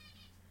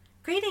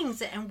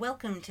Greetings and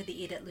welcome to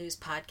the Eat It Lose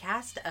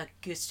podcast, a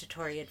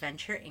gustatory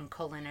adventure in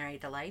culinary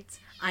delights.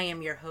 I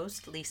am your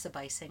host, Lisa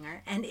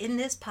Beisinger, and in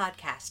this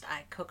podcast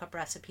I cook up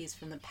recipes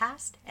from the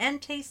past and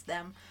taste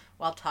them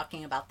while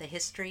talking about the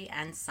history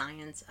and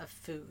science of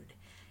food.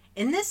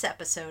 In this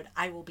episode,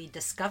 I will be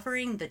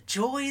discovering the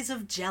joys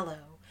of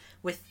Jell-O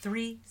with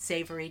 3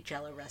 savory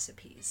Jell-O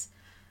recipes.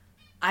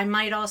 I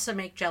might also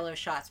make Jell-O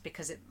shots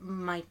because it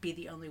might be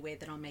the only way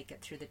that I'll make it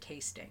through the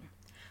tasting.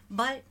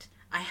 But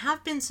I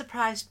have been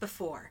surprised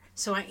before,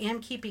 so I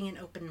am keeping an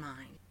open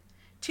mind.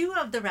 2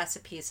 of the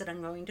recipes that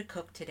I'm going to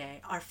cook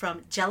today are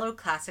from Jell-O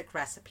Classic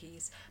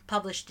Recipes,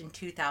 published in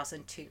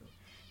 2002.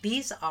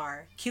 These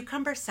are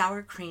cucumber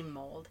sour cream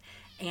mold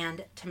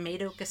and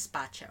tomato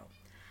gazpacho.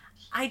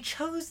 I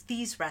chose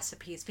these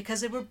recipes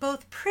because they were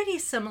both pretty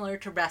similar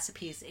to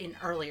recipes in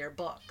earlier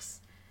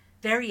books.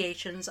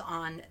 Variations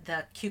on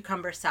the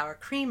cucumber sour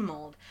cream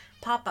mold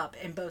pop up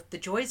in both The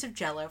Joys of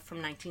Jell-O from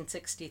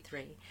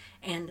 1963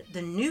 and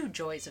The New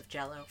Joys of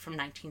Jell-O from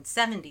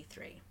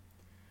 1973.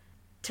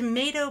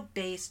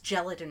 Tomato-based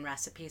gelatin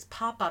recipes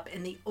pop up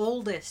in the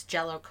oldest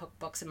Jell-O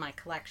cookbooks in my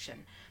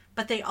collection,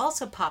 but they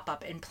also pop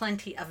up in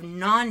plenty of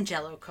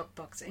non-Jell-O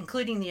cookbooks,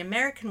 including the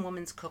American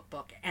Woman's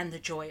Cookbook and The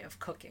Joy of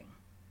Cooking.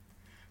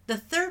 The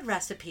third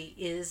recipe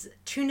is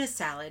tuna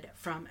salad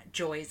from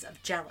Joys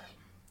of Jell-O.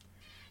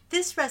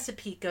 This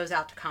recipe goes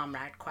out to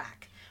Comrade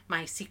Quack,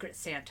 my secret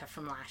Santa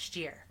from last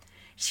year.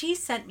 She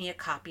sent me a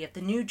copy of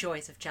The New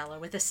Joys of Jell-O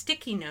with a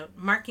sticky note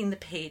marking the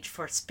page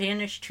for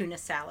Spanish tuna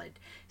salad,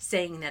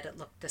 saying that it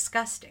looked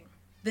disgusting.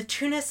 The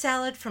tuna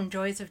salad from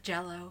Joys of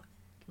Jell-O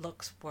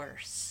looks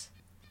worse.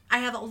 I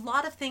have a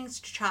lot of things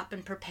to chop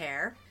and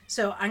prepare,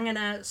 so I'm going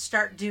to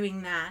start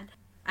doing that.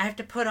 I have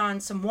to put on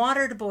some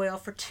water to boil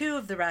for 2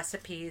 of the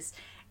recipes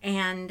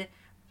and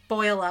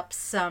boil up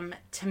some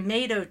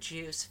tomato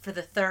juice for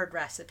the third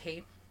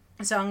recipe.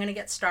 So I'm going to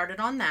get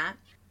started on that.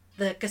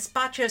 The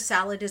gazpacho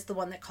salad is the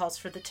one that calls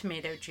for the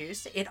tomato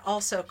juice. It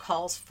also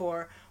calls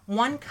for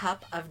 1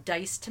 cup of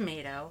diced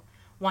tomato,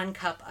 1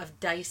 cup of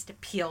diced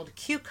peeled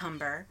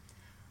cucumber,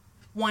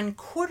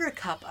 1/4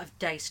 cup of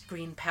diced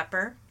green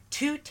pepper,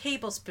 2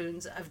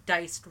 tablespoons of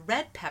diced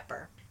red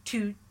pepper,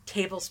 2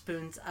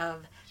 tablespoons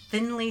of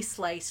thinly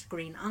sliced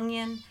green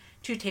onion,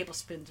 2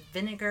 tablespoons of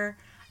vinegar,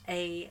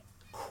 a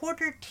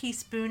 1/4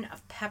 teaspoon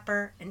of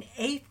pepper, an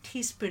 1/8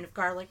 teaspoon of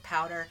garlic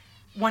powder,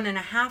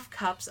 1.5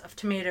 cups of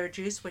tomato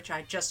juice, which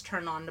I just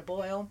turned on to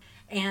boil,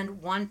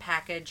 and 1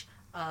 package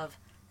of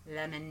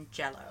lemon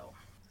Jell-O.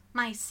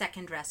 My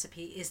second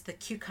recipe is the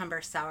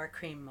cucumber sour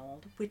cream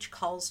mold, which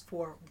calls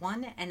for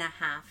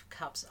 1.5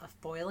 cups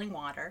of boiling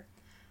water,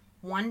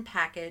 1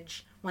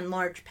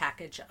 large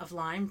package of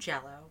lime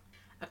Jell-O,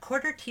 a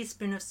 1/4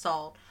 teaspoon of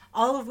salt,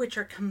 all of which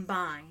are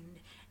combined,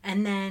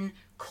 and then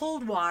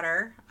cold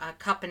water,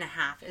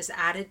 1.5 cups, is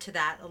added to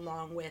that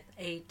along with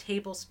a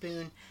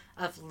tablespoon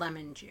of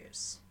lemon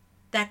juice.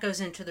 That goes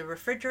into the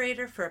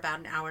refrigerator for about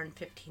 1 hour and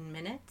 15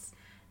 minutes.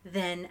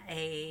 Then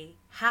a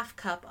 1/2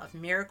 cup of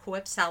Miracle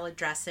Whip salad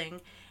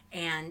dressing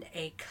and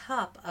a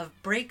cup of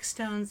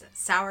Breakstone's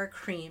sour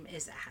cream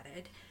is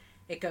added.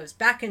 It goes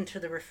back into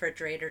the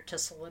refrigerator to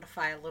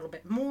solidify a little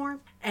bit more.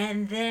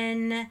 And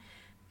then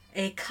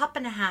a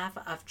 1.5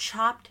 cups of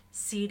chopped,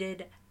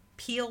 seeded,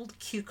 peeled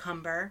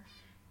cucumber,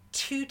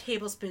 2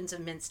 tablespoons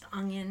of minced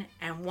onion,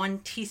 and 1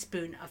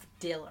 teaspoon of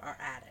dill are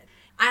added.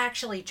 I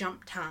actually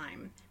jumped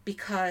time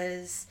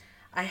because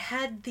I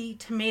had the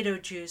tomato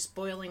juice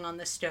boiling on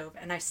the stove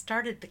and I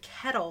started the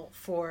kettle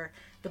for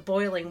the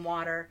boiling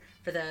water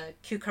for the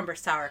cucumber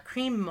sour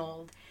cream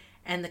mold,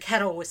 and the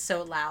kettle was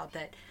so loud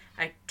that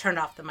I turned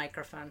off the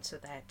microphone so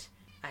that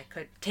I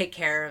could take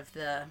care of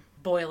the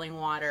boiling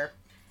water,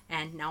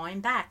 and now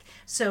I'm back.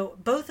 So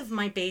both of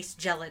my base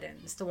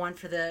gelatins, the one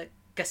for the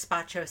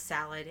gazpacho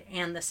salad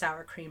and the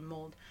sour cream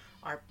mold,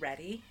 are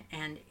ready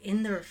and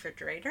in the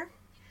refrigerator.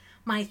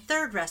 My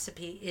third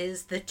recipe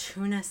is the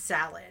tuna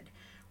salad,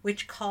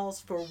 which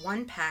calls for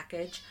 1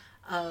 package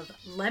of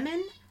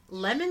lemon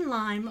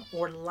lime,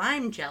 or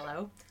lime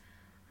Jell-O.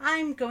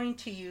 I'm going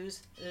to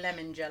use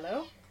lemon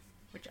Jell-O,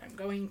 which I'm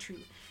going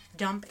to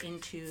dump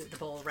into the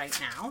bowl right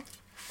now,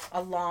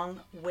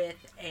 along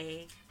with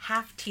a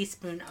 1/2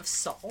 teaspoon of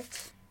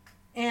salt.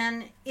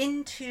 And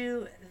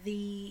into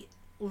the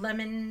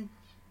lemon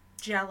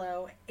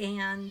Jell-O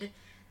and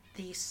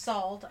the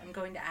salt, I'm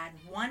going to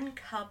add 1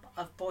 cup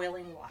of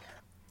boiling water.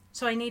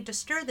 So I need to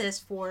stir this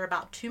for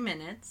about 2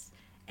 minutes,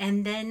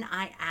 and then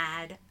I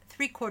add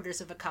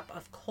 3/4 cup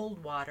of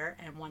cold water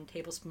and 1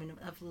 tablespoon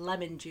of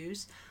lemon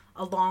juice,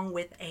 along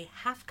with a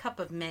 1/2 cup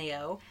of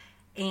mayo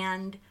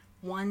and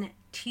 1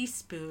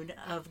 teaspoon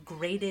of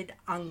grated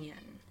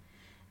onion.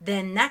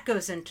 Then that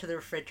goes into the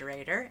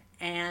refrigerator,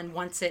 and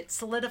once it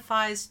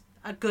solidifies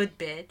a good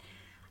bit,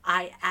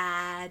 I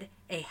add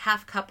a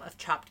 1/2 cup of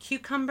chopped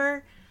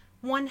cucumber,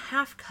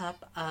 1/2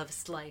 cup of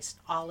sliced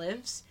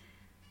olives,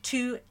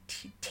 2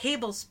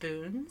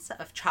 tablespoons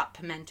of chopped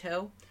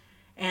pimento,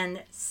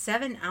 and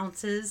 7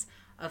 ounces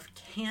of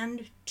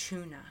canned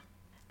tuna.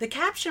 The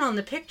caption on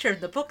the picture of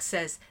the book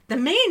says, "The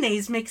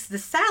mayonnaise makes the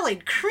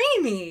salad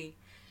creamy."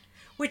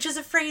 which is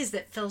a phrase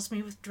that fills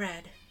me with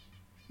dread.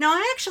 Now,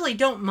 I actually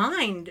don't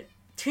mind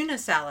tuna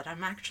salad.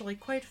 I'm actually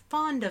quite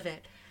fond of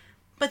it.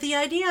 But the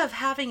idea of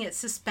having it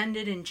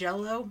suspended in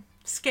Jell-O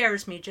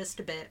scares me just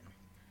a bit.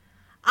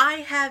 I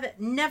have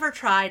never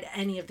tried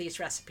any of these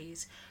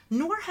recipes,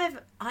 nor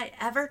have I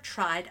ever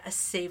tried a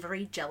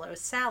savory Jell-O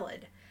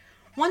salad.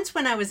 Once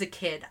when I was a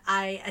kid,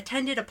 I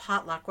attended a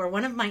potluck where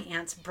one of my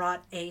aunts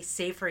brought a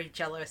savory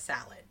Jell-O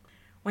salad.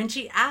 When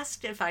she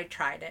asked if I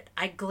tried it,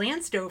 I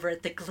glanced over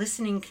at the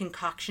glistening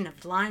concoction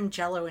of lime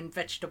Jell-O and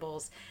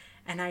vegetables,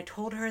 and I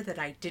told her that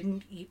I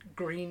didn't eat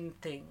green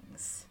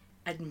things.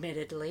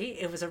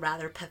 Admittedly, it was a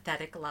rather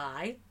pathetic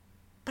lie,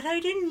 but I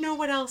didn't know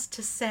what else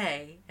to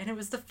say, and it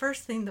was the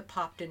first thing that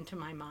popped into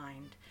my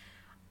mind.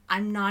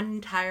 I'm not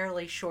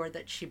entirely sure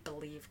that she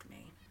believed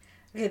me.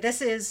 Okay, this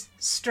is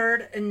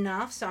stirred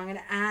enough, so I'm going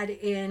to add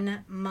in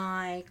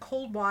my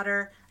cold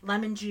water,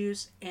 lemon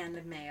juice, and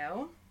the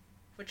mayo,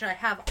 which I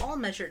have all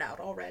measured out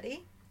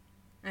already.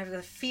 I have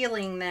the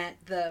feeling that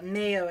the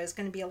mayo is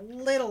going to be a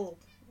little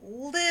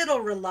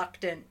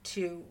reluctant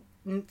to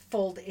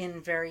fold in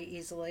very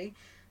easily.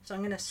 So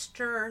I'm going to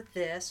stir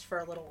this for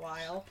a little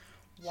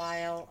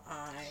while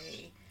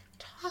I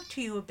talk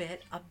to you a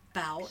bit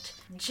about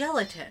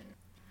gelatin.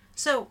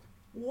 So,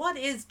 what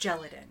is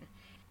gelatin?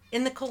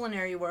 In the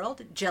culinary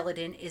world,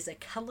 gelatin is a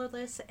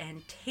colorless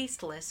and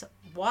tasteless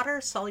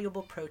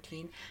water-soluble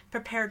protein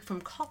prepared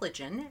from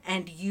collagen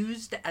and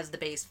used as the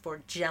base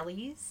for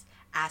jellies,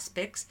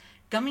 aspics,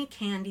 gummy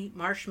candy,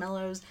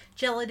 marshmallows,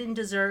 gelatin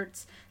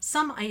desserts,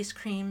 some ice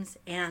creams,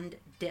 and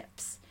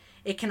dips.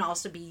 It can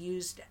also be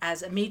used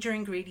as a major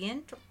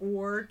ingredient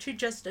or to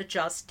just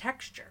adjust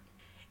texture.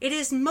 It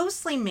is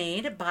mostly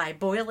made by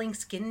boiling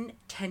skin,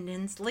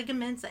 tendons,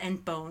 ligaments,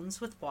 and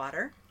bones with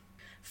water.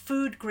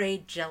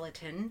 Food-grade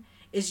gelatin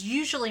is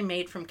usually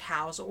made from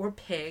cows or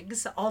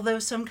pigs, although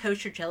some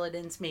kosher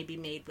gelatins may be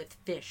made with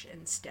fish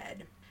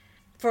instead.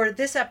 For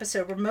this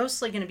episode, we're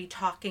mostly going to be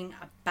talking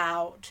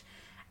about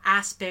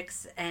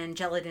aspics and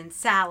gelatin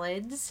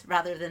salads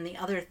rather than the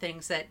other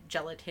things that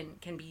gelatin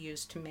can be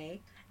used to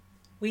make.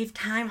 We've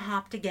time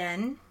hopped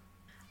again.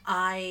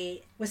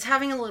 I was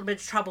having a little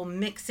bit of trouble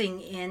mixing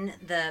in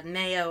the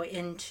mayo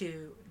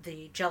into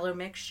the Jell-O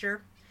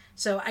mixture,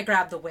 so I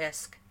grabbed the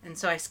whisk, and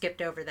so I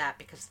skipped over that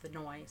because of the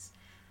noise.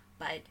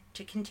 But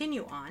to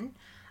continue on,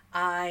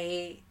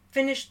 I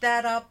finished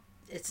that up.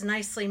 It's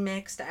nicely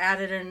mixed. I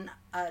added in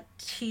a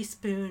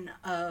teaspoon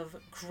of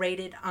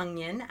grated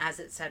onion, as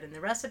it said in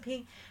the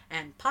recipe,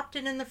 and popped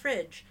it in the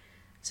fridge.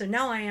 So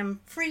now I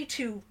am free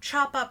to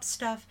chop up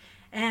stuff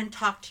and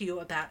talk to you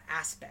about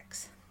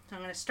aspics. So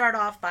I'm going to start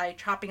off by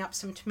chopping up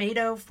some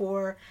tomato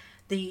for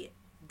the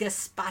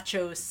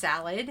gazpacho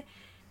salad.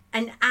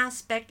 An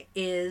aspic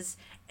is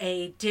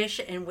a dish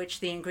in which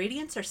the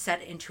ingredients are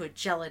set into a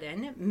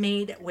gelatin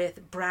made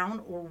with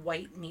brown or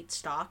white meat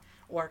stock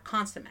or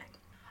consomme.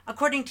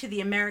 According to the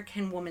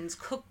American Woman's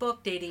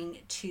Cookbook dating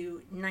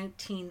to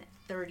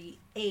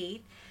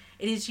 1938,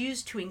 it is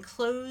used to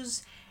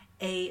enclose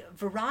a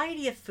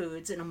variety of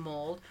foods in a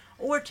mold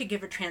or to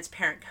give a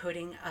transparent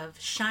coating of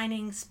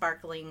shining,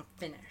 sparkling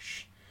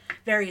finish.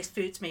 Various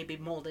foods may be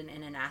molded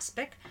in an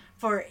aspic.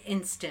 For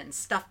instance,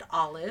 stuffed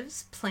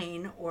olives,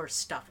 plain or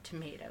stuffed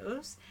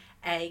tomatoes,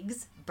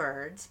 eggs,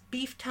 birds,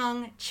 beef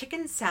tongue,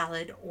 chicken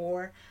salad,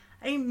 or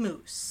a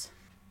mousse.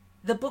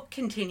 The book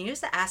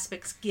continues,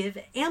 aspics give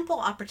ample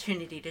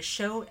opportunity to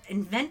show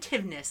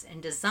inventiveness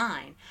in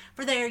design,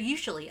 for they are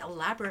usually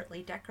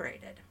elaborately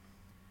decorated.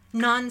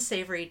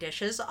 Non-savory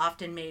dishes,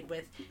 often made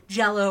with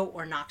Jell-O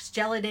or Knox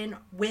gelatin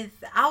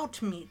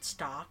without meat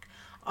stock,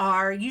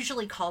 are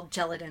usually called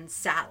gelatin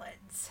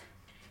salads.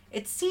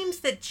 It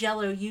seems that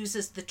Jell-O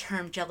uses the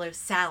term Jell-O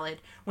salad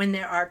when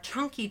there are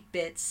chunky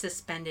bits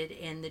suspended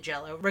in the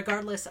Jell-O,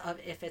 regardless of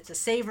if it's a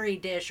savory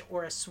dish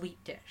or a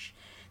sweet dish.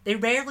 They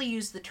rarely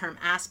use the term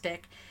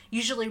aspic,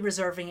 usually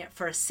reserving it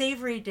for a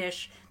savory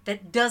dish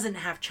that doesn't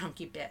have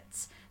chunky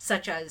bits,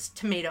 such as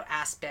tomato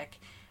aspic,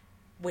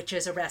 which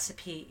is a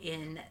recipe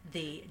in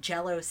the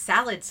Jell-O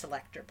salad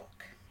selector book.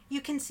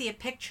 You can see a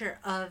picture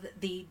of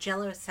the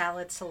Jell-O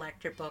salad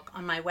selector book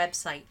on my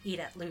website,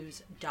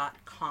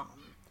 eatatlou's.com.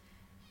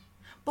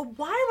 But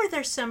why were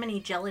there so many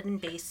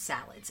gelatin-based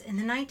salads in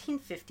the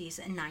 1950s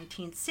and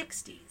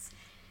 1960s?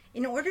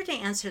 In order to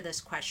answer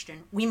this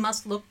question, we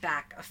must look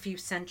back a few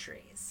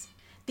centuries.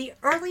 The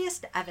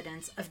earliest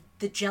evidence of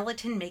the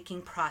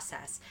gelatin-making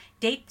process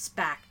dates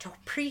back to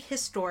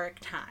prehistoric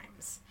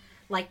times.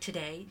 Like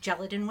today,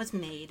 gelatin was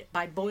made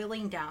by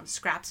boiling down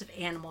scraps of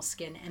animal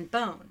skin and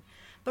bone.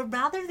 But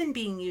rather than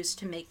being used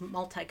to make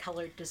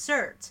multicolored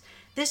desserts,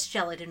 this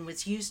gelatin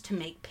was used to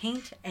make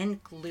paint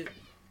and glue.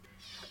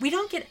 We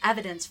don't get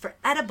evidence for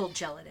edible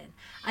gelatin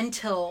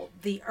until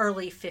the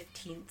early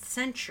 15th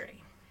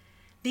century.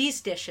 These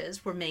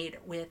dishes were made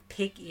with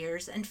pig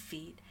ears and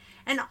feet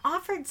and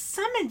offered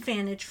some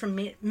advantage for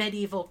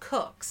medieval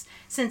cooks,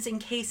 since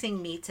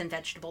encasing meats and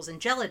vegetables in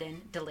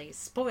gelatin delays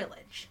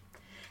spoilage.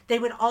 They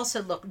would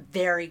also look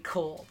very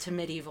cool to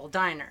medieval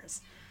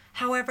diners.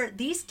 However,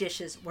 these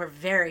dishes were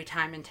very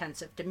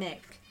time-intensive to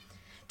make.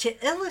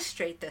 To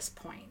illustrate this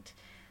point,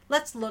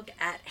 let's look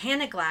at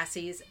Hannah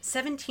Glassey's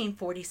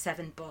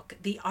 1747 book,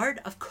 The Art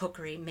of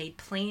Cookery Made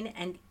Plain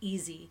and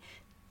Easy,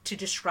 to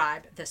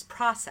describe this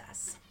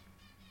process.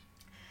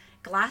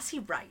 Glassey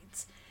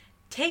writes,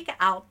 "Take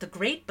out the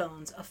great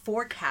bones of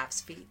 4 calves'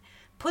 feet,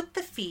 put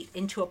the feet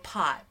into a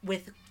pot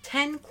with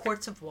 10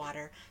 quarts of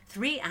water,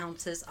 3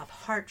 ounces of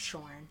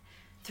hartshorn,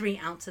 3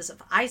 ounces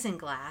of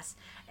isinglass,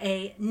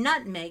 a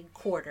nutmeg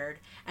quartered,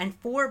 and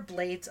 4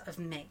 blades of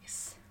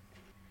mace.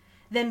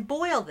 Then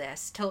boil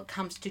this till it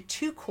comes to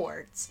 2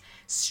 quarts,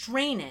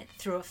 strain it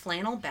through a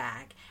flannel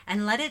bag,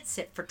 and let it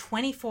sit for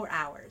 24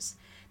 hours.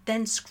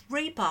 Then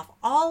scrape off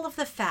all of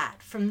the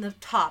fat from the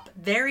top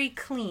very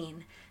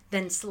clean,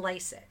 then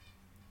slice it.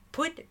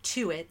 Put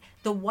to it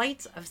the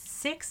whites of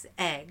 6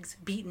 eggs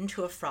beaten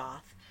to a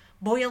froth,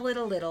 boil it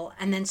a little,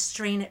 and then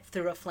strain it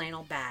through a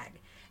flannel bag.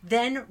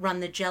 Then run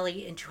the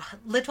jelly into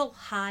little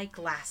high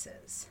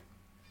glasses."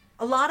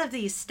 A lot of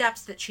these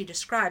steps that she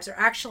describes are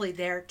actually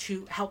there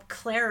to help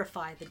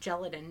clarify the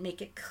gelatin, make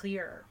it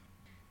clearer.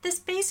 This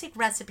basic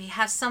recipe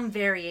has some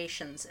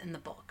variations in the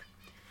book.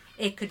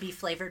 It could be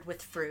flavored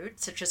with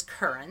fruit, such as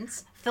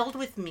currants, filled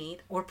with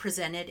meat, or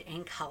presented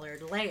in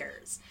colored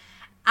layers.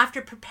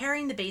 After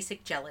preparing the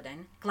basic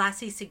gelatin,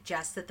 Glassey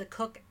suggests that the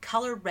cook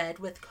color red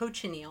with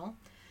cochineal,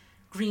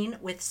 green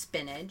with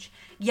spinach,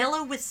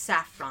 yellow with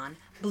saffron,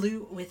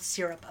 blue with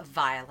syrup of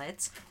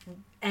violets,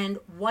 and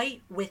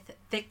white with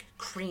thick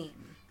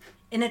cream.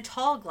 In a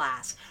tall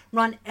glass,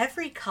 run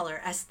every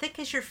color as thick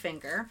as your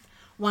finger.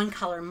 One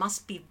color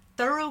must be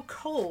thorough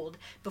cold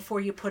before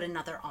you put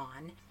another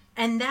on,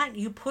 and that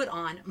you put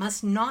on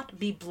must not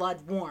be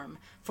blood warm,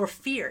 for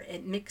fear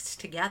it mix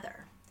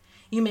together.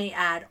 You may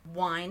add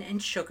wine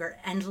and sugar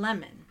and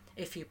lemon,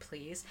 if you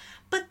please,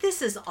 but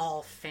this is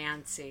all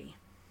fancy.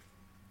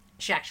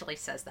 She actually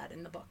says that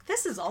in the book.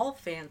 This is all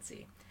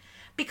fancy.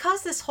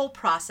 Because this whole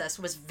process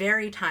was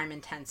very time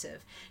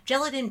intensive,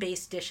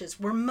 gelatin-based dishes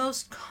were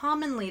most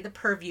commonly the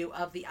purview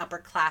of the upper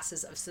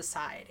classes of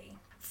society.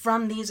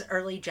 From these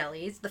early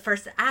jellies, the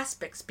first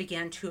aspics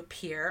began to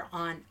appear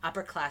on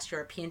upper class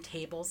European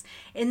tables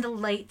in the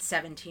late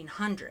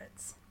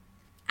 1700s.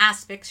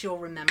 Aspics, you'll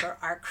remember,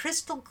 are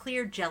crystal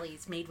clear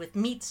jellies made with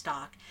meat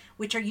stock,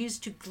 which are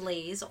used to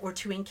glaze or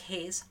to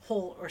encase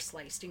whole or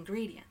sliced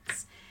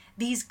ingredients.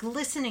 These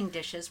glistening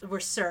dishes were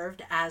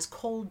served as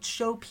cold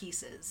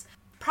showpieces.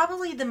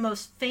 Probably the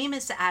most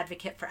famous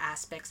advocate for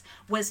aspics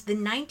was the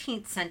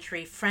 19th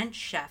century French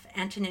chef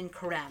Antonin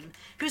Carême,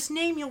 whose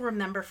name you'll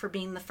remember for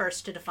being the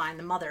first to define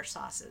the mother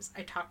sauces.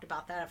 I talked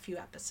about that a few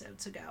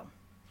episodes ago.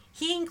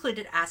 He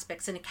included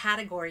aspics in a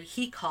category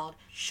he called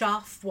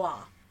chaud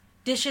froid,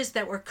 dishes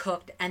that were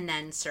cooked and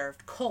then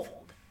served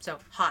cold, so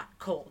hot,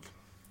 cold.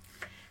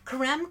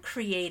 Carême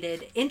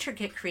created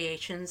intricate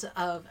creations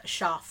of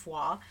chaud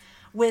froid,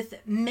 with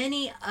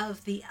many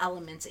of the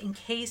elements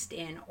encased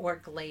in or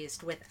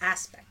glazed with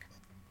aspic.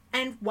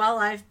 And while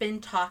I've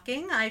been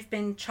talking, I've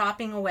been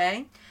chopping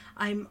away.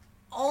 I'm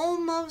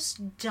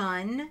almost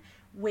done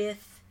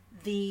with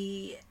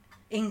the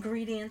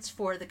ingredients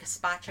for the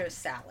gazpacho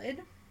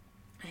salad.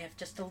 I have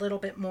just a little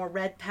bit more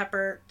red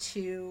pepper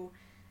to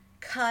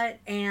cut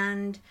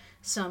and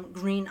some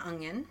green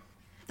onion.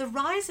 The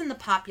rise in the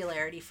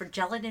popularity for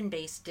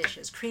gelatin-based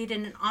dishes created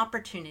an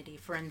opportunity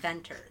for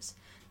inventors.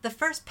 The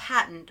first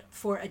patent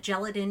for a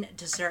gelatin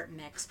dessert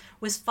mix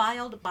was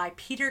filed by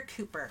Peter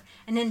Cooper,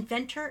 an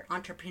inventor,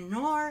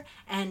 entrepreneur,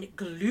 and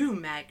glue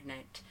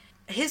magnate.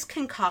 His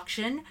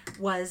concoction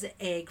was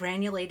a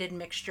granulated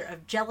mixture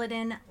of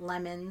gelatin,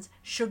 lemons,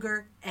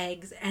 sugar,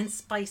 eggs, and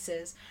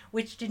spices,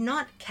 which did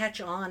not catch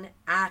on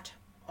at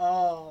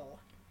all.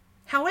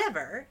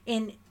 However,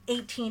 in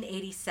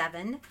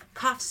 1887,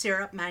 cough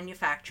syrup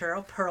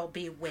manufacturer Pearl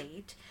B.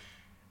 Waite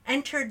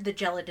entered the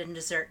gelatin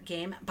dessert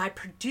game by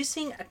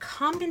producing a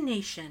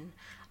combination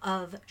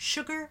of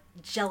sugar,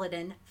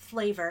 gelatin,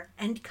 flavor,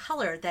 and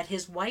color that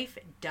his wife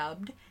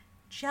dubbed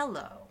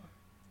Jell-O.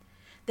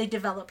 They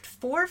developed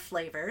 4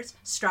 flavors,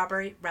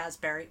 strawberry,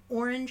 raspberry,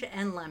 orange,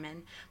 and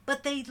lemon,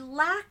 but they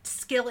lacked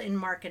skill in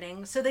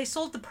marketing, so they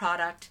sold the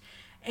product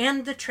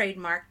and the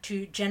trademark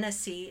to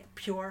Genesee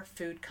Pure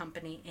Food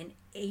Company in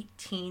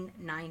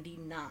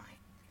 1899.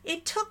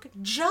 It took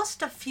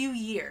just a few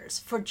years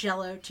for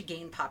Jell-O to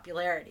gain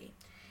popularity.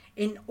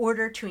 In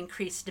order to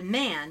increase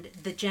demand,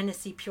 the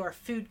Genesee Pure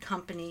Food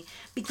Company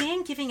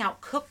began giving out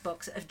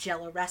cookbooks of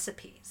Jell-O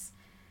recipes.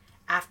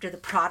 After the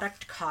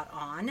product caught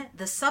on,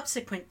 the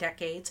subsequent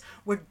decades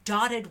were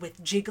dotted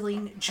with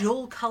jiggling,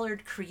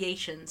 jewel-colored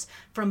creations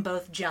from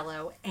both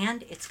Jell-O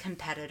and its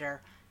competitor,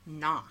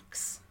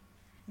 Knox.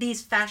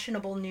 These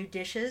fashionable new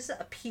dishes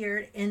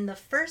appeared in the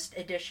first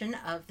edition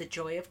of The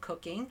Joy of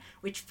Cooking,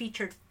 which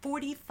featured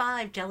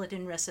 45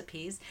 gelatin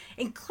recipes,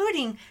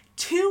 including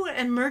 2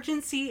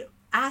 emergency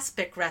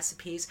aspic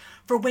recipes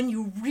for when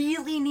you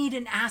really need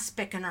an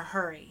aspic in a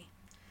hurry.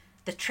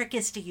 The trick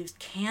is to use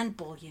canned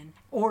bouillon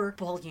or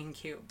bouillon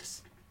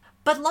cubes.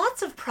 But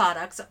lots of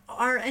products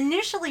are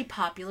initially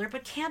popular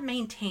but can't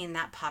maintain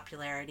that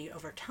popularity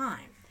over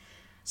time.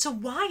 So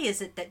why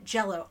is it that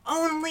Jell-O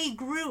only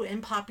grew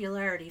in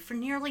popularity for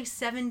nearly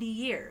 70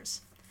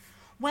 years?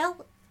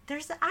 Well,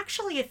 there's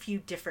actually a few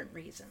different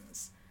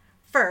reasons.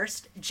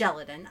 First,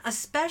 gelatin,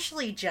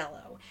 especially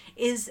Jell-O,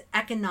 is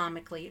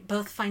economically,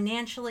 both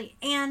financially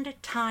and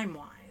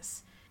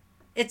time-wise.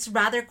 It's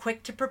rather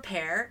quick to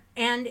prepare,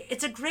 and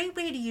it's a great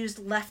way to use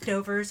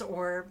leftovers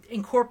or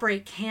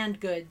incorporate canned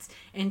goods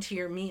into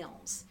your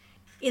meals.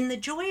 In The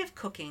Joy of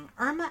Cooking,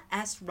 Irma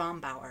S.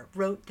 Rombauer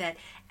wrote that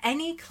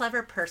any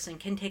clever person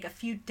can take a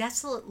few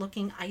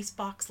desolate-looking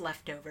icebox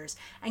leftovers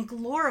and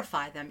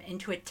glorify them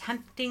into a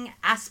tempting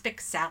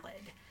aspic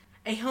salad.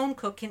 A home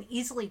cook can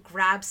easily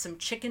grab some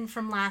chicken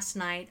from last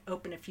night,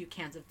 open a few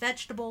cans of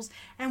vegetables,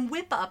 and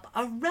whip up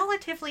a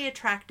relatively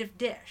attractive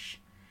dish.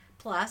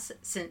 Plus,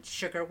 since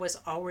sugar was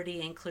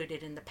already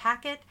included in the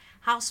packet,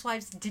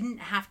 housewives didn't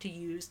have to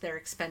use their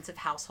expensive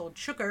household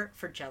sugar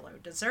for Jell-O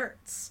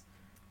desserts,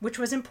 which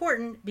was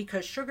important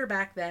because sugar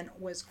back then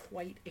was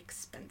quite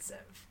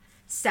expensive.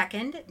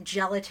 Second,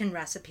 gelatin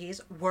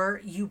recipes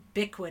were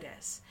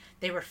ubiquitous.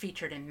 They were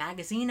featured in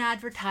magazine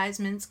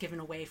advertisements given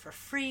away for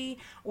free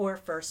or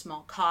for a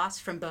small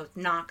cost from both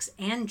Knox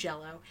and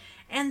Jell-O,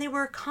 and they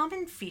were a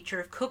common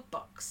feature of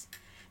cookbooks.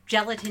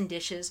 Gelatin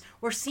dishes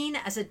were seen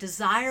as a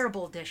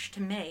desirable dish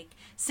to make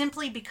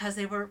simply because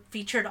they were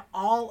featured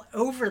all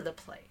over the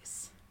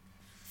place.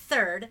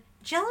 Third,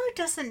 Jell-O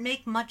doesn't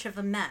make much of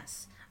a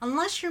mess,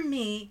 unless you're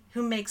me,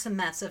 who makes a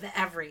mess of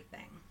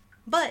everything.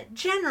 But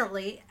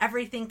generally,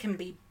 everything can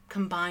be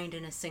combined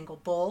in a single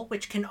bowl,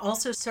 which can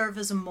also serve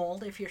as a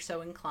mold if you're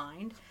so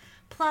inclined.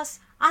 Plus,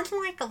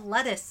 unlike a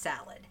lettuce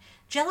salad,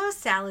 Jell-O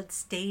salad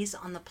stays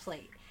on the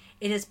plate.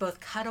 It is both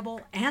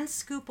cuttable and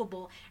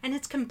scoopable, and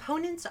its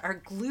components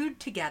are glued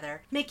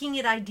together, making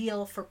it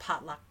ideal for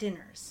potluck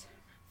dinners.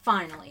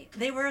 Finally,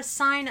 they were a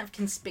sign of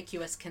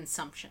conspicuous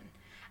consumption.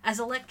 As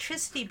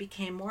electricity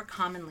became more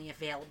commonly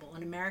available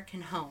in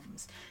American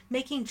homes,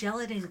 making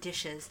gelatin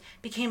dishes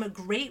became a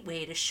great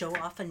way to show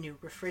off a new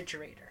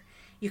refrigerator.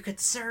 You could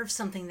serve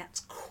something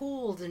that's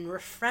cooled and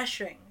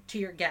refreshing to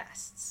your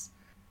guests.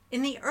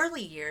 In the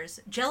early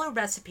years, Jell-O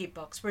recipe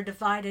books were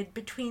divided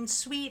between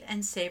sweet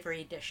and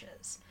savory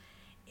dishes.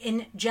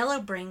 In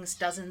Jell-O Brings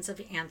Dozens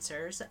of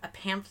Answers, a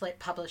pamphlet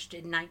published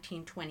in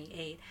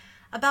 1928,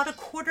 about a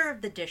quarter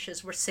of the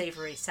dishes were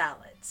savory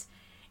salads.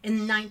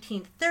 In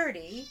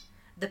 1930,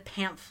 the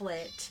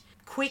pamphlet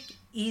Quick,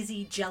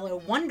 Easy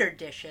Jell-O Wonder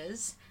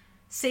Dishes,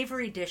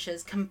 savory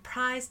dishes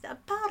comprised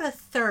about a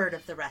third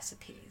of the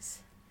recipes.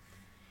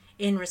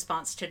 In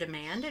response to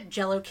demand,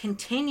 Jell-O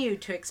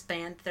continued to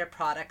expand their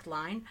product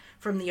line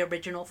from the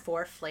original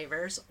 4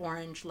 flavors,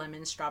 orange,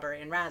 lemon,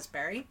 strawberry, and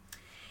raspberry.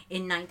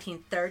 In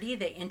 1930,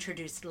 they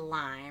introduced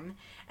lime,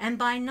 and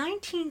by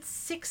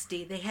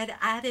 1960, they had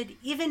added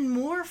even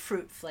more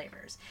fruit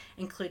flavors,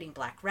 including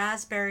black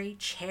raspberry,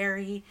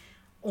 cherry,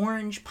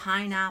 orange,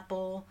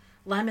 pineapple,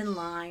 lemon,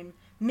 lime,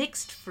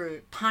 mixed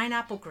fruit,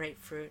 pineapple,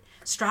 grapefruit,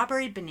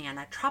 strawberry,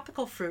 banana,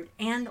 tropical fruit,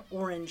 and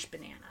orange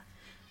banana.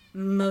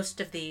 Most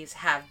of these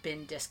have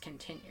been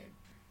discontinued.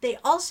 They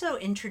also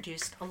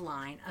introduced a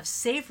line of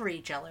savory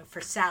Jell-O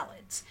for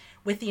salads,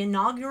 with the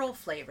inaugural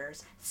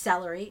flavors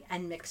celery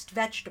and mixed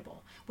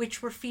vegetable,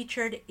 which were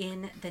featured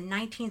in the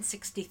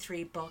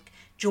 1963 book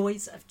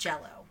Joys of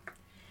Jell-O.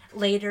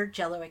 Later,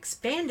 Jell-O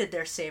expanded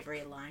their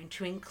savory line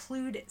to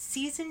include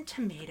seasoned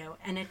tomato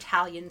and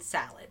Italian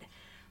salad,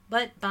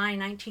 but by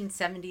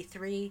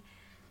 1973,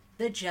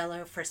 the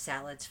Jell-O for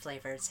salads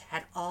flavors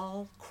had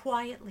all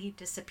quietly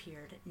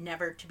disappeared,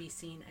 never to be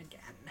seen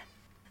again.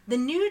 The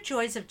New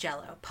Joys of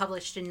Jell-O,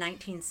 published in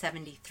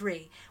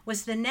 1973,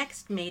 was the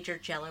next major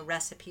Jell-O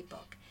recipe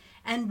book,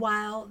 and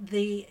while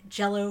the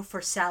Jell-O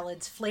for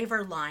salads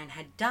flavor line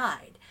had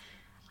died,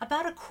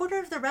 about a quarter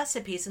of the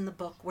recipes in the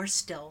book were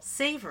still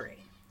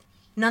savory.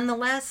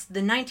 Nonetheless, the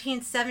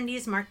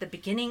 1970s marked the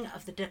beginning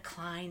of the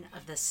decline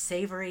of the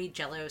savory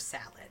Jell-O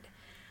salad.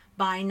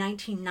 By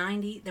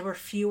 1990, there were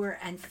fewer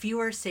and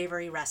fewer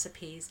savory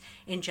recipes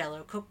in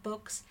Jell-O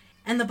cookbooks,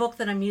 and the book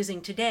that I'm using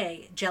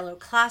today, Jell-O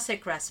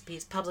Classic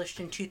Recipes,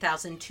 published in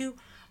 2002,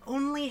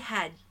 only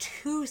had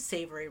 2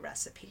 savory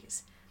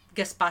recipes,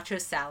 gazpacho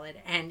salad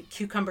and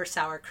cucumber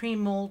sour cream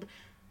mold,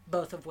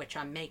 both of which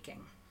I'm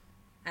making.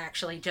 I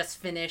actually just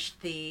finished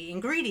the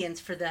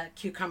ingredients for the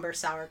cucumber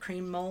sour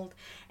cream mold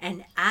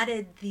and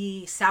added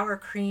the sour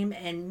cream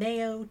and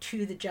mayo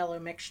to the Jell-O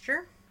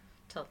mixture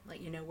to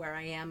let you know where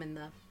I am in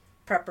the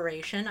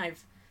preparation.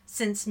 I've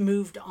since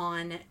moved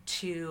on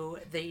to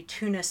the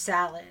tuna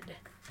salad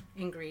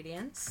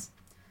ingredients.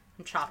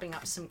 I'm chopping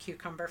up some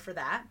cucumber for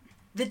that.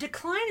 The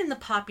decline in the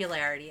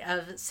popularity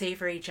of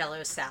savory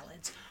Jell-O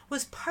salads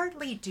was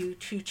partly due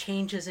to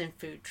changes in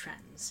food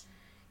trends.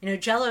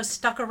 Jell-O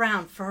stuck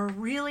around for a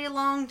really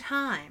long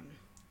time,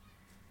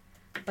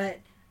 but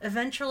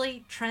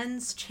eventually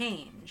trends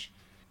change.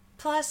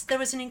 Plus, there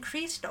was an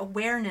increased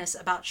awareness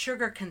about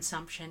sugar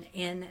consumption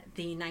in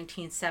the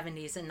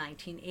 1970s and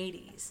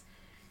 1980s.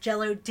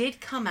 Jell-O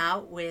did come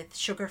out with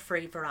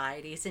sugar-free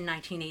varieties in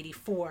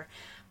 1984,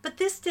 but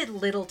this did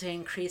little to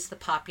increase the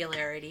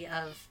popularity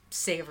of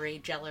savory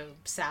Jell-O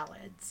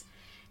salads.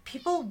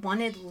 People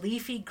wanted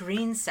leafy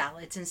green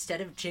salads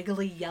instead of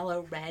jiggly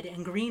yellow, red,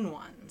 and green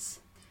ones.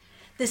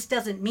 This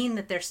doesn't mean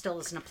that there still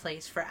isn't a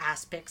place for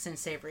aspics and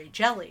savory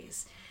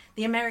jellies.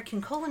 The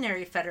American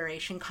Culinary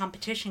Federation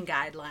competition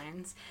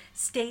guidelines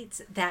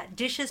states that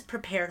dishes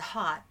prepared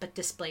hot but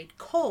displayed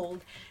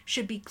cold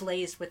should be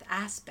glazed with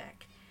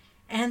aspic.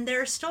 And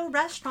there are still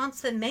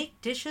restaurants that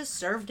make dishes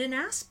served in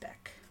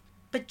aspic.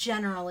 But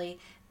generally,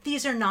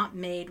 these are not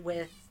made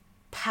with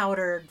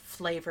powdered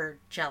flavored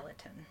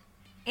gelatin.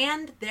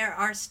 And there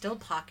are still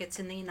pockets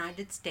in the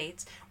United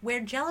States where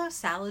Jell-O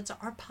salads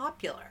are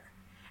popular.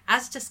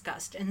 As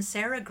discussed in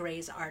Sarah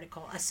Gray's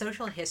article, A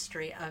Social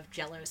History of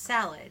Jell-O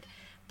Salad,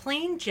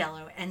 plain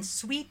Jell-O and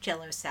sweet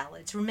Jell-O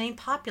salads remain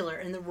popular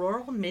in the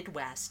rural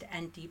Midwest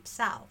and Deep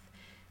South.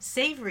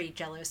 Savory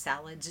Jell-O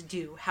salads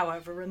do,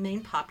 however,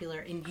 remain popular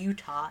in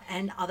Utah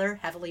and other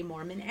heavily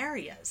Mormon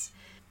areas.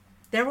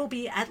 There will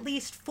be at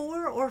least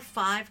 4 or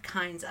 5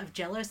 kinds of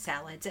Jell-O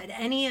salads at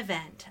any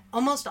event,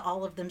 almost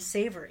all of them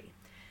savory.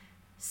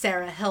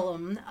 Sarah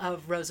Hillam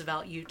of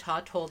Roosevelt,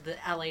 Utah, told the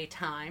LA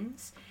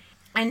Times.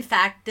 In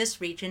fact, this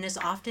region is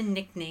often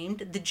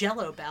nicknamed the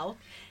Jell-O Belt,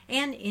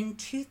 and in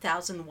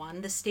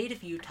 2001, the state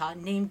of Utah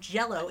named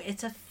Jell-O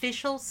its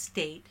official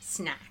state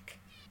snack.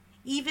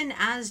 Even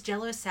as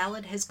Jell-O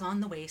salad has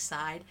gone the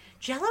wayside,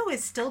 Jell-O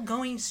is still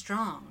going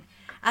strong.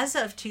 As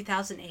of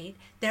 2008,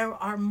 there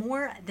are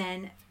more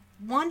than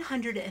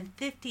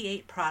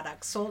 158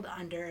 products sold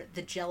under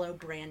the Jell-O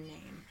brand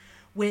name,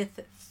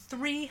 with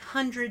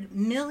 300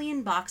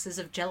 million boxes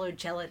of Jell-O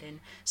gelatin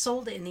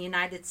sold in the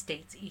United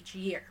States each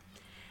year.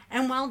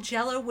 And while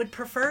Jell-O would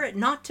prefer it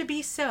not to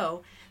be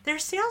so, their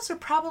sales are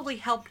probably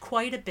helped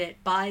quite a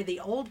bit by the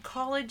old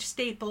college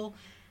staple,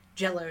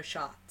 Jell-O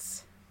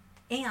shots.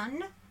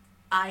 And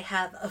I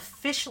have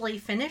officially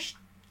finished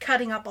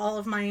cutting up all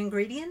of my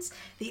ingredients.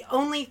 The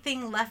only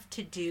thing left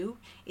to do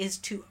is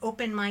to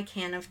open my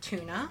can of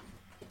tuna,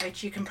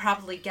 which you can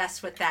probably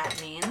guess what that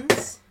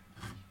means.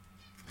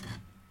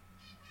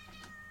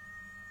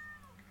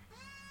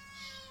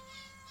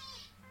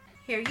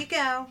 Here you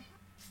go.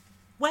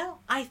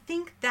 Well, I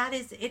think that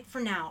is it for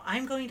now.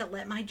 I'm going to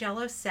let my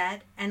Jell-O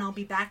set, and I'll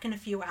be back in a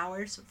few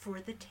hours for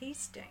the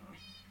tasting.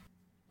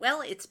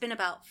 Well, it's been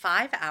about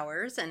 5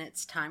 hours, and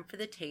it's time for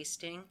the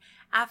tasting.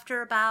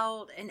 After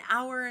about an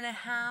hour and a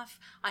half,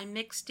 I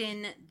mixed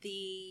in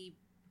the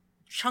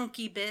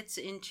chunky bits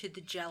into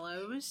the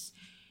Jell-Os,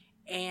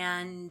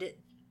 and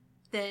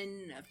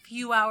then a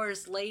few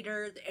hours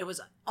later, it was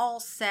all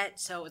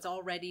set, so it was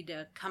all ready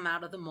to come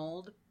out of the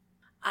mold.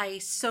 I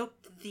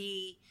soaked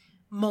the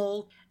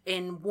mold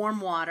in warm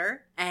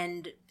water,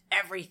 and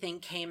everything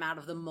came out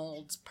of the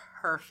molds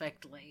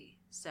perfectly.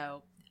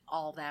 So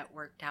all that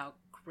worked out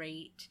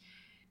great.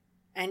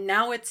 And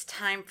now it's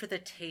time for the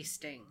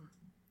tasting.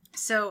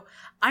 So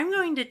I'm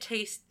going to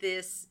taste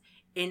this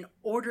in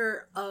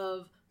order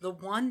of the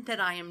one that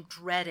I am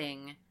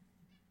dreading.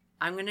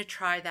 I'm going to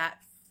try that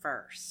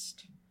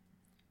first.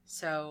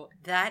 So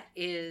that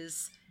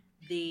is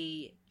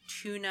the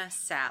tuna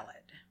salad.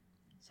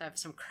 So I have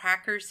some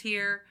crackers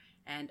here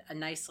and a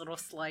nice little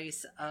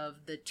slice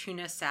of the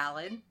tuna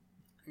salad.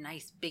 A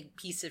nice big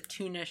piece of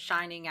tuna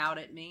shining out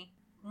at me.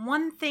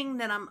 One thing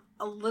that I'm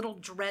a little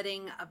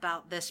dreading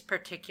about this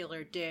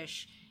particular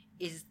dish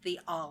is the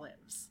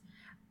olives.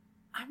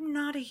 I'm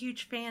not a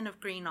huge fan of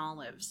green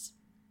olives.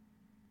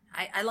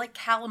 I like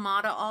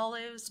Kalamata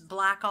olives,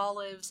 black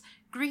olives,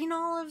 green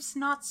olives,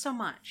 not so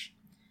much.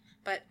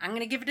 But I'm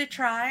going to give it a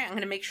try. I'm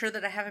going to make sure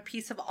that I have a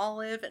piece of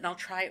olive, and I'll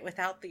try it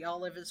without the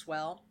olive as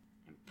well.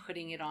 I'm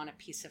putting it on a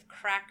piece of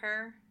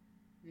cracker,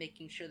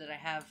 making sure that I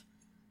have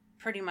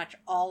pretty much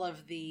all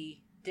of the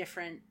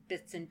different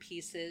bits and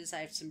pieces. I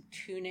have some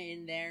tuna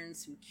in there and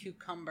some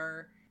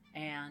cucumber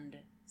and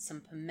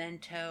some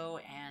pimento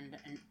and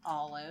an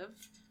olive.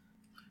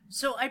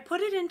 So I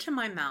put it into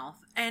my mouth,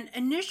 and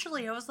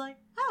initially I was like,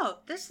 oh,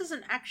 this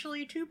isn't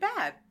actually too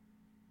bad.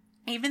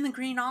 Even the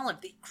green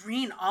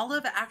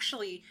olive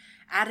actually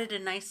added a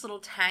nice little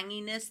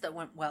tanginess that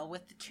went well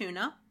with the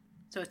tuna.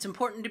 So it's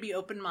important to be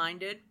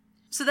open-minded.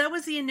 So that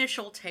was the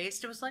initial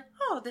taste. It was like,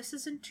 oh, this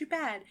isn't too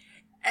bad.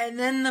 And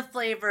then the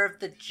flavor of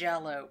the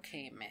Jell-O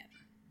came in.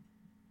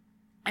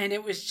 And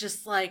it was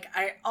just like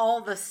I all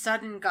of a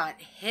sudden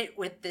got hit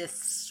with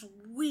this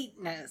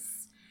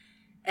sweetness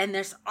and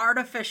this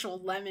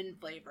artificial lemon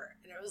flavor.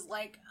 And it was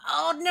like,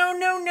 oh,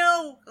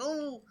 no.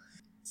 Oh.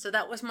 So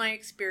that was my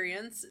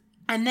experience.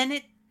 And then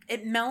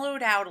it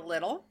mellowed out a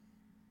little.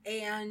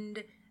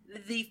 And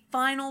the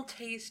final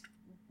taste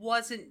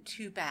wasn't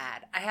too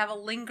bad. I have a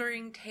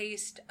lingering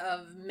taste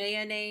of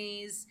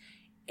mayonnaise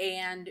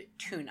and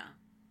tuna,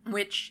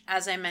 which,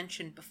 as I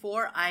mentioned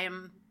before, I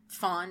am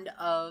fond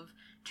of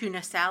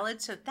tuna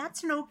salad, so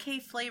that's an okay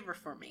flavor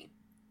for me.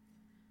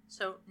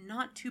 So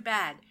not too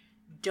bad.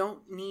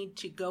 Don't need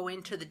to go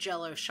into the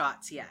Jell-O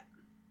shots yet.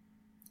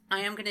 I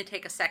am going to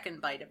take a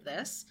second bite of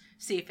this,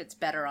 see if it's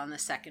better on the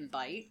second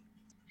bite.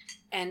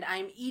 And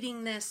I'm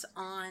eating this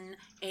on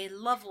a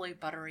lovely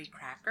buttery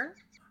cracker.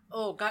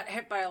 Oh, got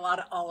hit by a lot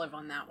of olive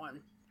on that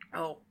one.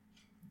 Oh.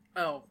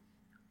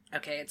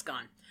 Okay, it's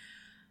gone.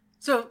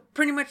 So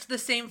pretty much the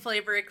same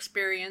flavor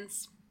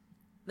experience,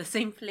 the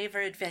same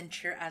flavor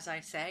adventure, as I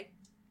say.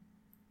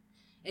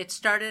 It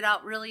started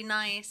out really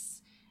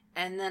nice,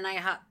 and then I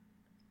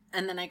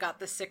got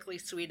the sickly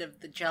sweet of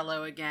the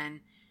Jell-O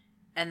again,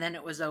 and then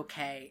it was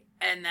okay,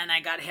 and then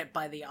I got hit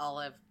by the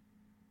olive.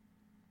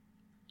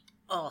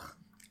 Ugh.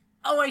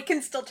 Oh, I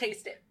can still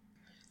taste it.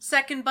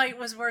 Second bite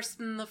was worse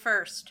than the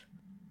first.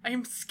 I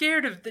am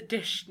scared of the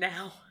dish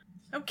now.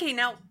 Okay,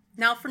 now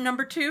for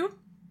number 2.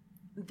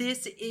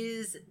 This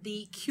is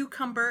the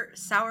cucumber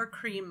sour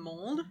cream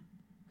mold.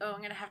 Oh,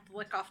 I'm gonna have to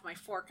lick off my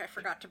fork. I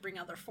forgot to bring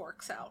other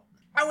forks out.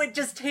 Oh, it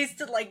just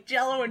tasted like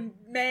Jell-O and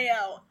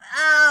mayo.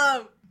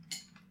 Oh!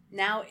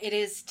 Now it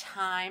is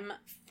time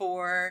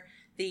for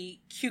the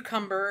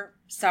cucumber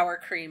sour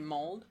cream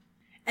mold.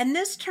 And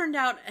this turned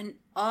out an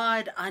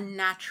odd,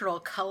 unnatural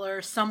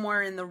color,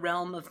 somewhere in the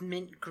realm of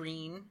mint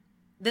green.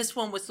 This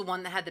one was the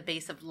one that had the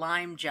base of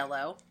lime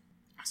Jell-O,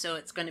 so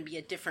it's going to be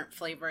a different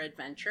flavor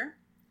adventure.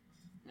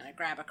 I'm going to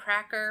grab a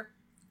cracker.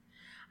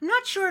 I'm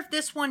not sure if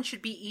this one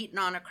should be eaten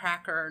on a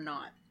cracker or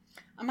not.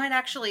 I might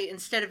actually,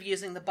 instead of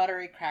using the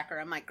buttery cracker,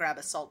 I might grab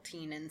a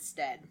saltine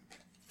instead.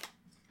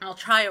 I'll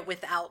try it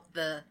without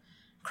the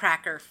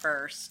cracker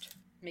first.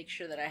 Make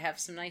sure that I have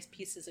some nice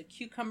pieces of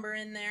cucumber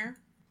in there.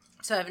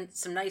 So I have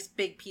some nice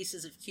big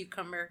pieces of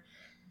cucumber.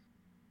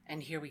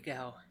 And here we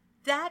go.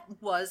 That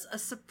was a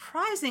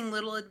surprising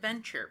little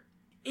adventure.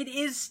 It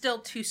is still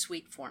too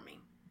sweet for me.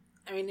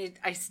 I mean,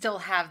 I still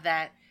have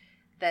that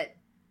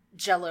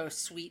Jell-O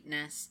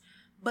sweetness.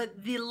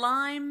 But the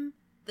lime,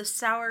 the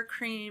sour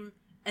cream,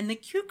 and the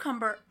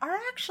cucumber are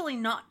actually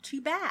not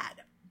too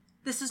bad.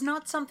 This is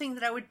not something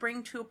that I would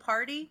bring to a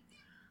party,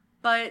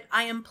 but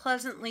I am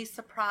pleasantly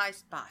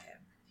surprised by it.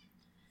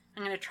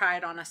 I'm going to try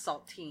it on a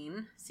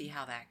saltine, see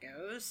how that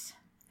goes.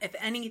 If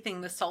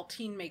anything, the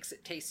saltine makes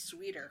it taste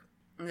sweeter.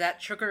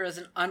 That sugar is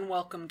an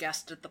unwelcome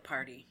guest at the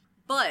party.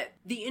 But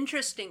the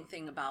interesting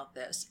thing about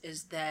this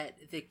is that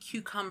the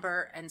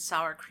cucumber and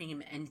sour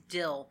cream and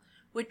dill,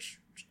 which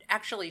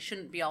actually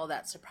shouldn't be all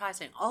that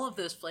surprising, all of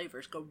those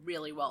flavors go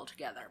really well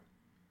together.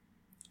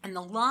 And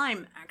the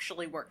lime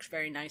actually works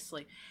very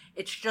nicely.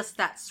 It's just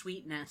that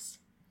sweetness.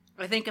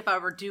 I think if I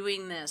were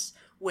doing this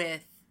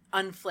with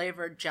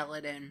unflavored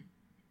gelatin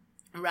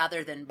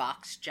rather than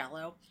boxed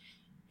Jell-O,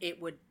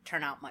 it would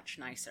turn out much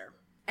nicer.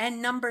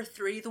 And number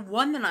 3, the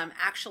one that I'm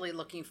actually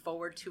looking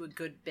forward to a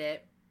good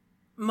bit,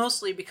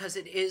 mostly because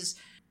it is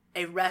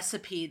a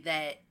recipe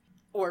that,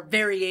 or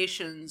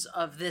variations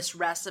of this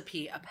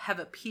recipe have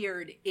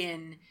appeared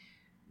in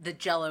the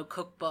Jell-O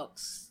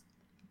cookbooks.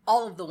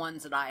 All of the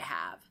ones that I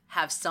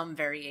have some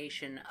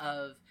variation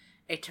of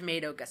a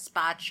tomato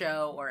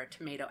gazpacho or a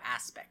tomato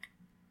aspic.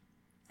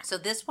 So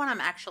this one I'm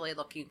actually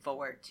looking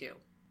forward to.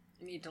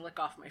 I need to lick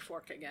off my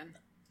fork again.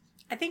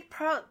 I think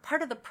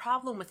part of the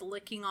problem with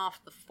licking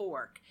off the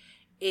fork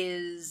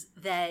is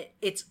that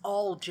it's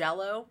all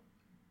Jell-O.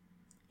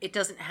 It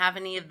doesn't have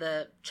any of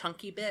the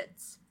chunky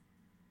bits.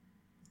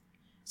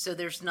 So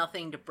there's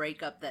nothing to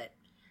break up that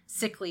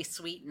sickly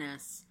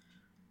sweetness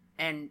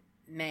and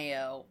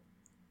mayo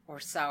or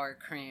sour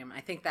cream.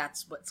 I think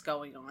that's what's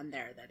going on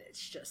there, that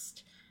it's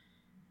just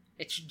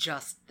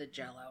the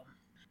Jell-O.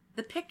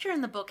 The picture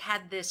in the book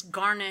had this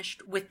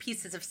garnished with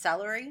pieces of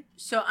celery.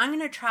 So I'm going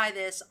to try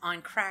this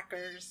on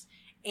crackers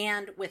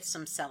and with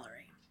some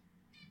celery.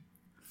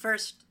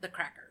 First, the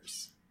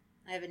crackers.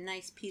 I have a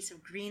nice piece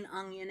of green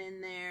onion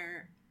in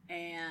there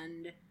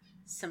and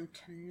some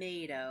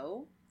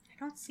tomato. I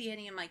don't see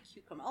any in my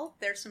cucumber. Oh,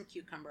 there's some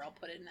cucumber. I'll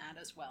put in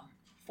that as well.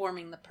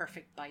 Forming the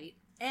perfect bite.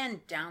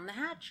 And down the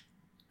hatch.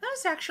 That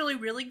was actually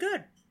really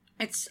good.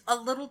 It's a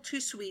little too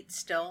sweet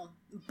still,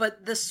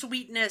 but the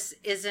sweetness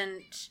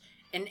isn't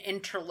an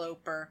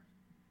interloper.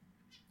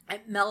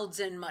 It melds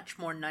in much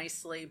more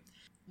nicely.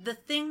 The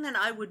thing that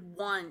I would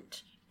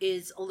want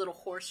is a little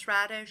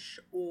horseradish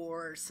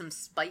or some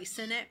spice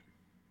in it.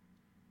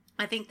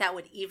 I think that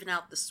would even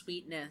out the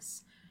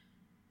sweetness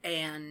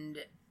and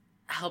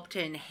help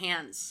to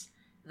enhance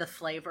the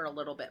flavor a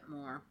little bit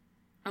more.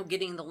 I'm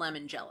getting the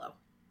lemon Jell-O.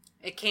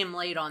 It came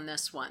late on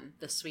this one,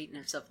 the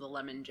sweetness of the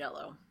lemon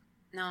Jell-O.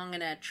 Now I'm going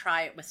to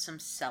try it with some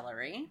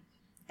celery.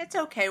 It's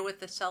okay with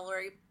the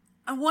celery.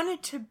 I want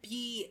it to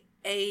be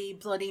a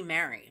Bloody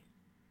Mary.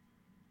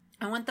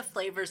 I want the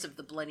flavors of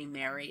the Bloody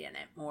Mary in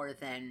it more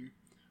than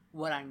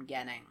what I'm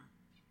getting.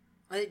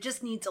 It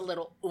just needs a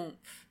little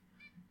oomph.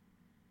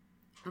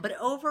 But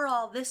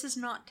overall, this is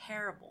not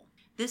terrible.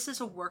 This is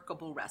a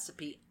workable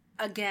recipe.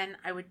 Again,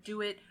 I would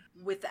do it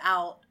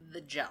without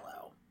the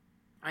Jell-O.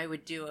 I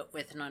would do it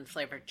with an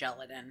unflavored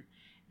gelatin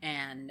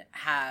and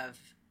have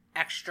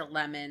extra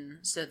lemon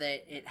so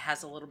that it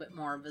has a little bit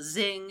more of a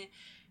zing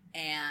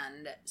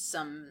and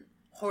some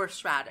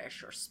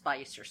horseradish or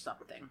spice or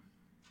something.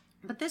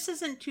 But this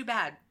isn't too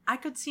bad. I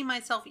could see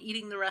myself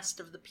eating the rest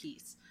of the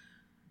piece.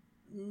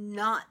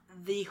 Not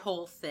the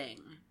whole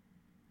thing,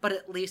 but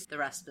at least the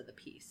rest of the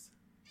piece.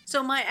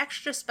 So my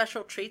extra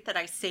special treat that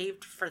I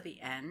saved for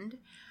the end,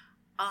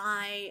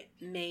 I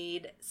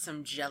made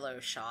some Jell-O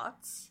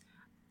shots.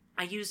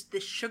 I used the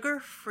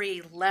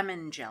sugar-free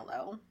lemon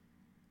Jell-O,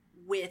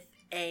 with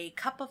a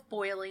cup of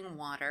boiling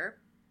water,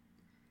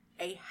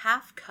 a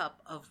half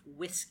cup of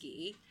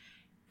whiskey,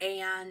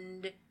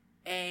 and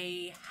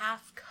a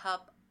half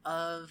cup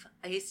of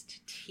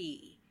iced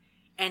tea.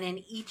 And in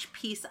each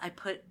piece, I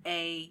put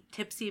a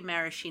tipsy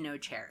maraschino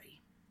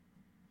cherry.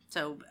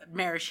 So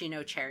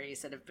maraschino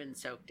cherries that have been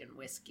soaked in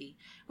whiskey,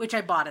 which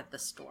I bought at the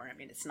store. I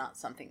mean, it's not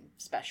something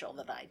special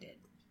that I did.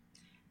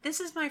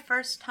 This is my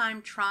first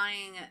time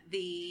trying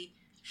the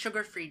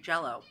sugar-free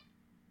Jell-O.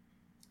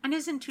 And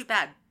isn't too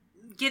bad.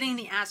 Getting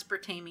the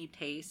aspartame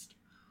taste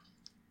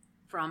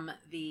from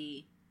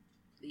the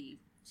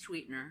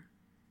sweetener.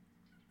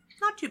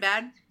 Not too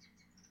bad.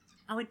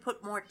 I would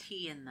put more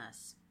tea in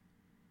this.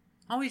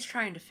 Always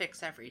trying to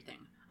fix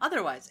everything.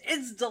 Otherwise,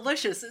 it's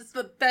delicious. It's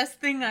the best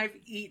thing I've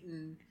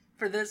eaten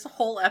for this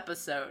whole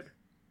episode.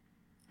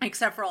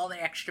 Except for all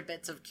the extra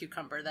bits of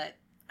cucumber that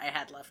I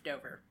had left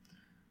over.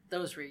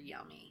 Those were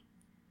yummy.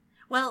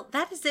 Well,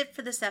 that is it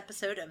for this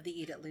episode of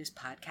the Eat It Loose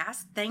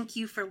podcast. Thank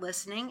you for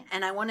listening,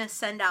 and I want to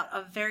send out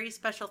a very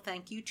special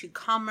thank you to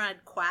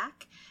Comrade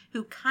Quack,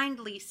 who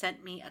kindly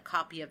sent me a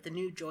copy of The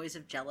New Joys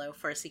of Jell-O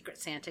for a Secret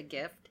Santa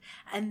gift,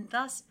 and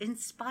thus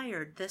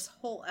inspired this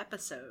whole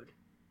episode.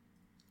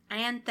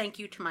 And thank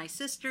you to my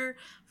sister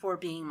for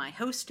being my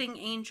hosting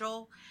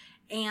angel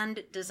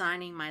and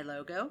designing my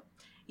logo.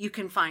 You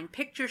can find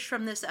pictures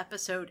from this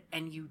episode,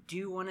 and you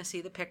do want to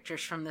see the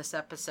pictures from this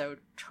episode,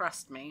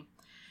 trust me.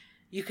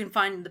 You can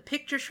find the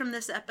pictures from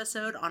this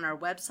episode on our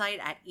website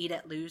at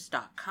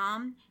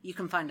eatitlose.com. You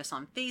can find us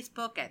on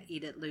Facebook at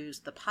Eat It Lose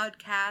the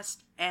podcast,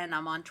 and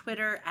I'm on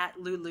Twitter at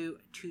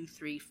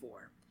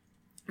Lulu234.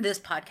 This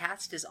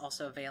podcast is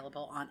also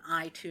available on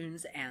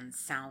iTunes and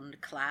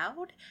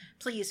SoundCloud.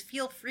 Please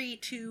feel free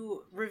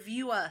to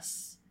review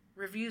us.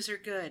 Reviews are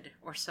good,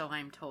 or so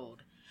I'm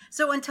told.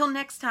 So until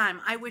next time,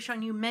 I wish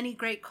on you many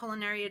great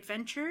culinary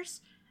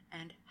adventures,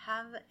 and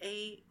have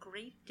a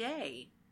great day.